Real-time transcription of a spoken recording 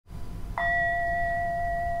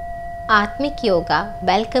Aathmik Yoga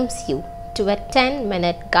welcomes you to a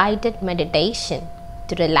 10-minute guided meditation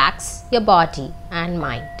to relax your body and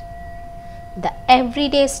mind. The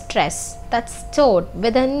everyday stress that's stored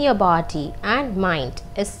within your body and mind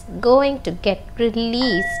is going to get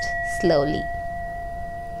released slowly.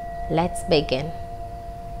 Let's begin.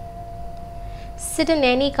 Sit in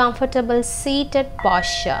any comfortable seated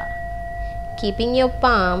posture, keeping your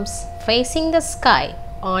palms facing the sky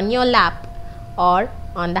on your lap or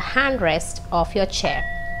on the handrest of your chair.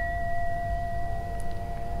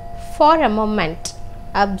 For a moment,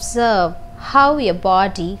 observe how your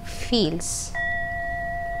body feels.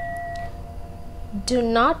 Do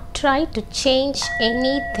not try to change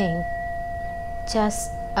anything,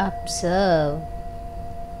 just observe.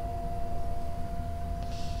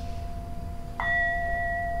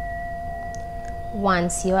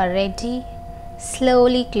 Once you are ready,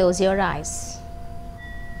 slowly close your eyes.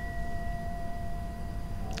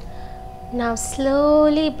 Now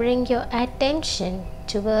slowly bring your attention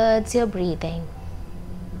towards your breathing.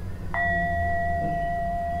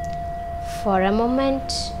 For a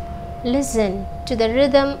moment, listen to the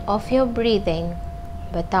rhythm of your breathing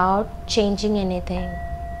without changing anything.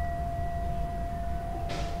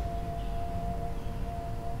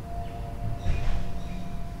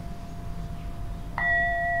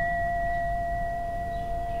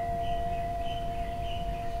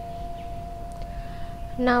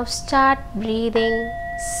 Now start breathing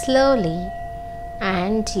slowly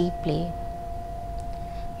and deeply.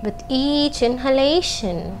 With each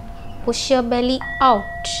inhalation, push your belly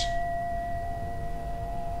out.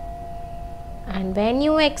 And when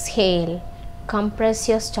you exhale, compress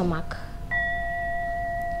your stomach.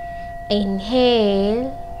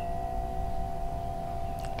 Inhale,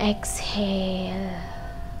 exhale.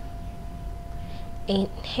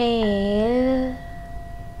 Inhale,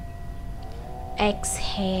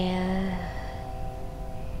 exhale.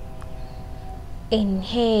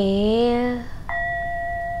 Inhale,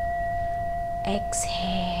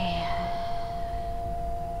 exhale.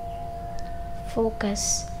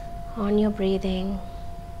 Focus on your breathing.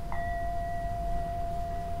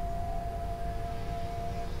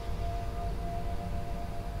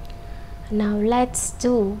 Now let's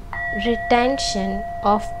do retention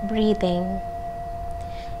of breathing.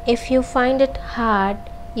 If you find it hard,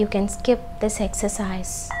 you can skip this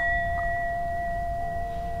exercise.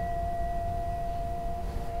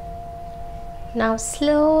 Now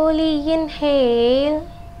slowly inhale,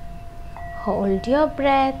 hold your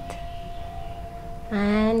breath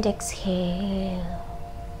and exhale.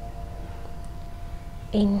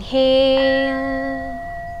 Inhale,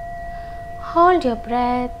 hold your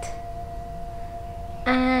breath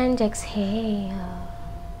and exhale.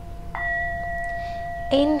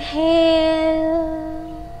 Inhale,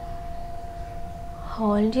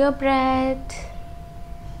 hold your breath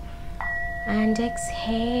and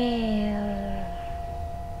exhale.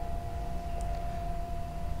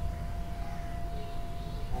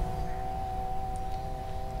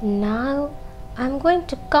 Now I'm going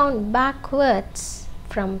to count backwards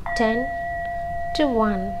from 10 to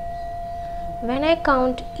 1. When I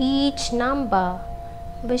count each number,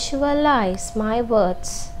 visualize my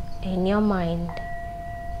words in your mind.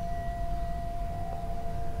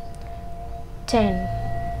 10.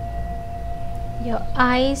 Your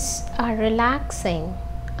eyes are relaxing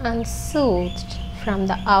and soothed from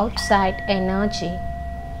the outside energy.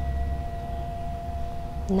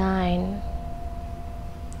 9.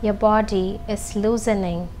 Your body is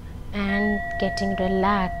loosening and getting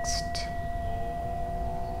relaxed.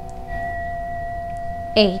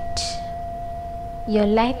 8. Your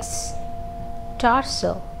legs,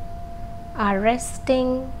 torso are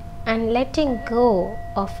resting and letting go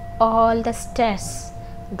of all the stress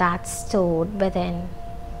that's stored within.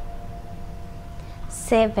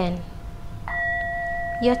 7.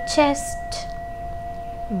 Your chest,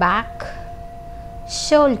 back,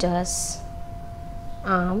 shoulders,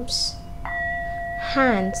 arms,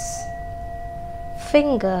 hands,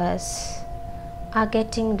 fingers are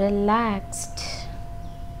getting relaxed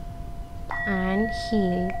and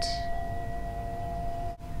healed.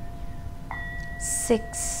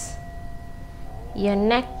 6. Your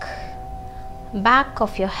neck, back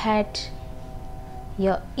of your head,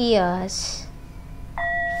 your ears,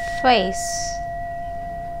 face,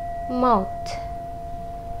 mouth,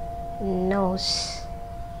 nose.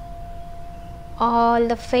 All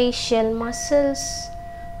the facial muscles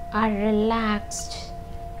are relaxed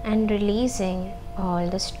and releasing all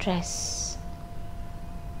the stress.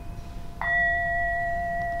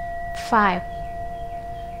 5.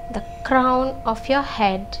 The crown of your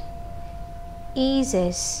head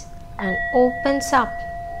eases and opens up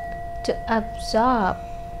to absorb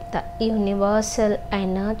the universal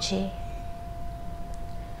energy.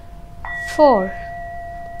 4.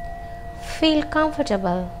 Feel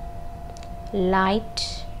comfortable,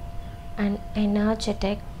 light and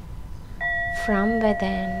energetic from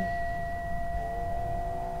within.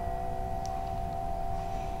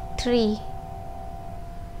 3.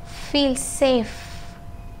 Feel safe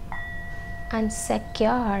and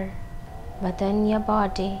secure within your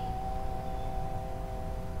body.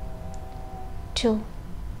 2.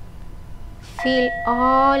 Feel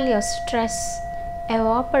all your stress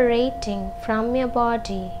evaporating from your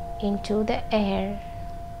body into the air.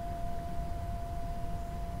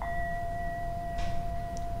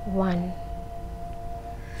 1.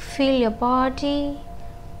 Feel your body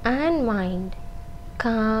and mind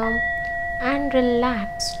calm and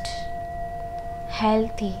relaxed,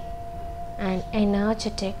 healthy and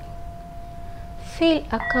energetic. Feel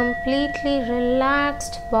a completely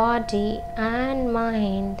relaxed body and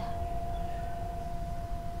mind.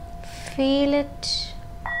 Feel it,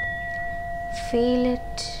 feel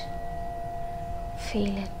it,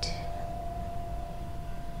 feel it.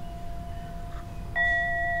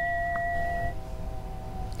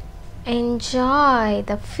 Enjoy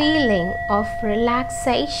the feeling of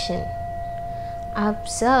relaxation.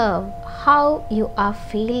 Observe how you are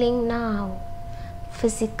feeling now,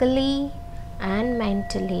 physically and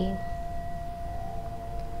mentally.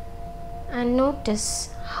 And notice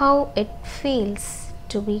how it feels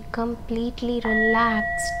to be completely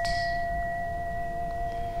relaxed.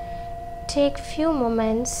 Take few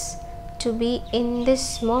moments to be in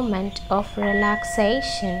this moment of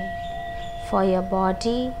relaxation for your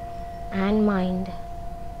body and mind.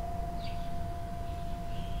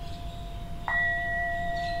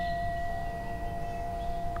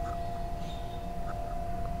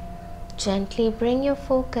 Gently bring your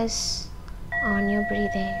focus on your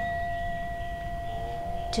breathing.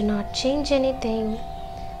 Do not change anything,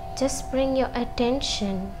 just bring your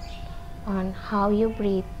attention on how you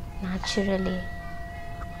breathe naturally.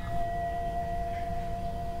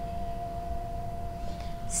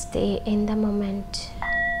 Stay in the moment.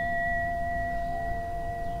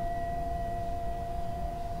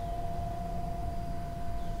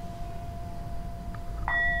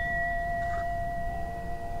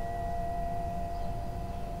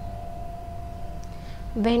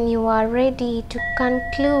 When you are ready to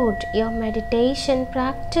conclude your meditation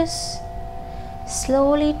practice,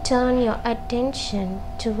 slowly turn your attention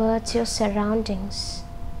towards your surroundings.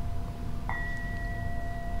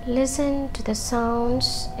 Listen to the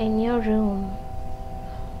sounds in your room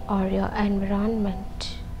or your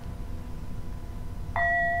environment.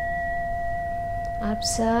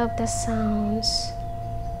 Observe the sounds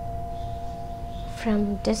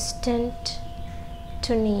from distant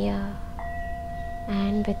to near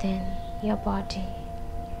and within your body.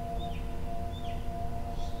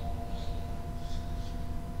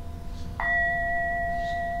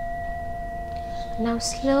 Now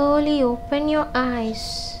slowly open your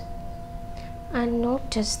eyes and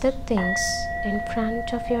notice the things in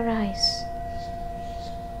front of your eyes.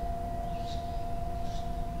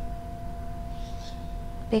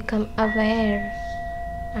 Become aware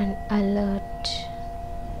and alert.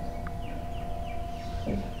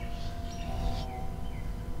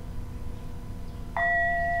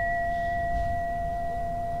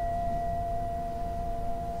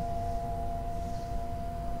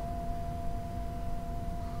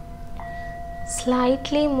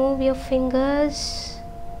 Slightly move your fingers,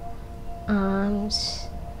 arms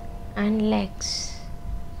and legs.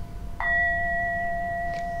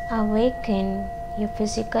 Awaken your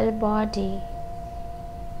physical body.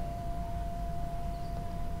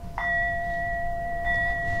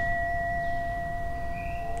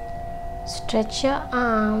 Stretch your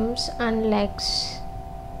arms and legs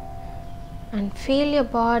and feel your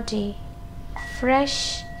body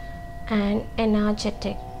fresh and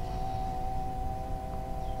energetic.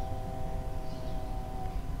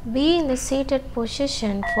 Be in the seated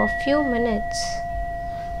position for a few minutes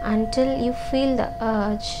until you feel the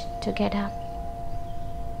urge to get up.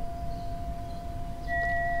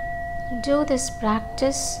 Do this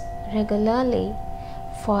practice regularly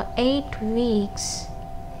for 8 weeks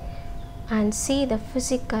and see the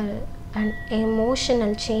physical and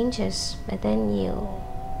emotional changes within you.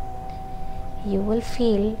 You will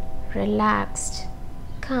feel relaxed,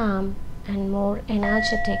 calm and more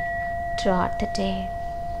energetic throughout the day.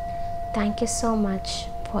 Thank you so much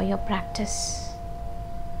for your practice.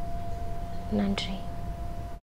 Nandri.